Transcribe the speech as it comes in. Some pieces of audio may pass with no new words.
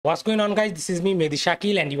What's going on, guys? This is me, Mehdi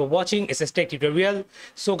Shakil, and you are watching SSTec tutorial.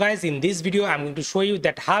 So guys, in this video I'm going to show you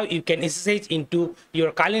that how you can SSH into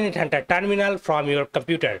your Kali Nethunter terminal from your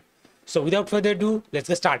computer. So without further ado, let's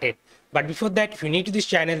get started. But before that, if you're new to this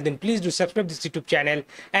channel, then please do subscribe this YouTube channel,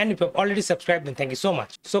 and if you have already subscribed, then thank you so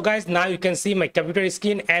much. So guys, now you can see my computer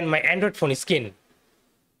screen and my Android phone screen.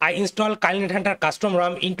 I installed Kali Nethunter custom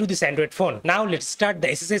ROM into this Android phone. Now let's start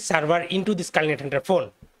the SSH server into this Kali Nethunter phone.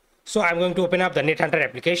 So I'm going to open up the Nethunter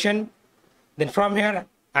application. Then from here,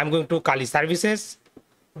 I'm going to Kali services.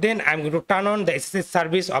 Then I'm going to turn on the SSH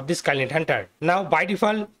service of this Kali Nethunter. Now by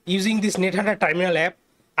default, using this Nethunter terminal app,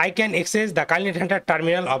 I can access the Kali Nethunter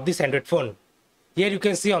terminal of this Android phone. Here you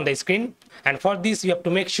can see on the screen. And for this, you have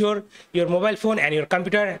to make sure your mobile phone and your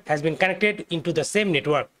computer has been connected into the same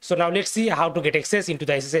network. So now let's see how to get access into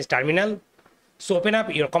the SSH terminal. So open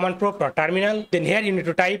up your command prompt or terminal. Then here you need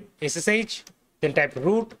to type SSH, then type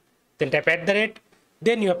root, then type @,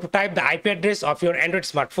 then you have to type the IP address of your Android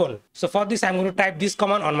smartphone. So for this, I'm going to type this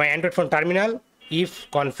command on my Android phone terminal, if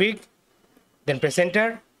config, then press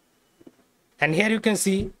enter. And here you can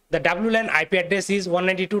see the WLAN IP address is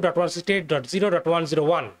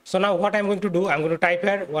 192.168.0.101. So now what I'm going to do, I'm going to type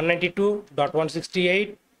here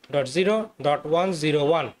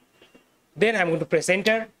 192.168.0.101. Then I'm going to press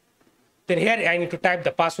enter. Then here I need to type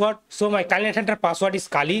the password. So my Kali Nethunter password is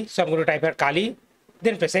Kali. So I'm going to type here Kali.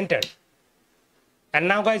 Then press enter. And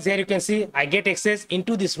now guys, here you can see I get access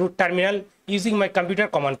into this root terminal using my computer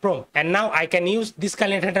command prompt. And now I can use this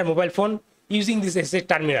Kali Nethunter mobile phone using this SSH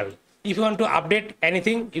terminal. If you want to update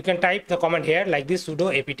anything, you can type the command here like this,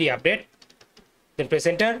 sudo apt update. Then press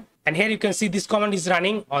enter. And here you can see this command is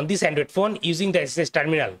running on this Android phone using the SSH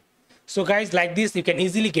terminal. So guys, like this, you can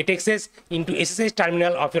easily get access into SSH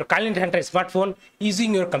terminal of your Kali Nethunter smartphone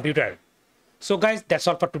using your computer. So guys, that's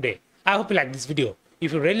all for today. I hope you like this video.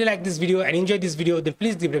 If you really like this video and enjoy this video, then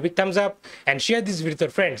please give it a big thumbs up and share this video with your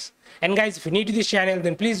friends. And guys, if you're new to this channel,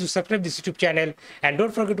 then please do subscribe this YouTube channel and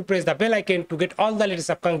don't forget to press the bell icon to get all the latest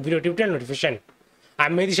upcoming video tutorial notification.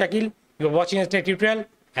 I'm Mehdi Shakil, you're watching SSTec tutorial,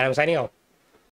 and I'm signing out.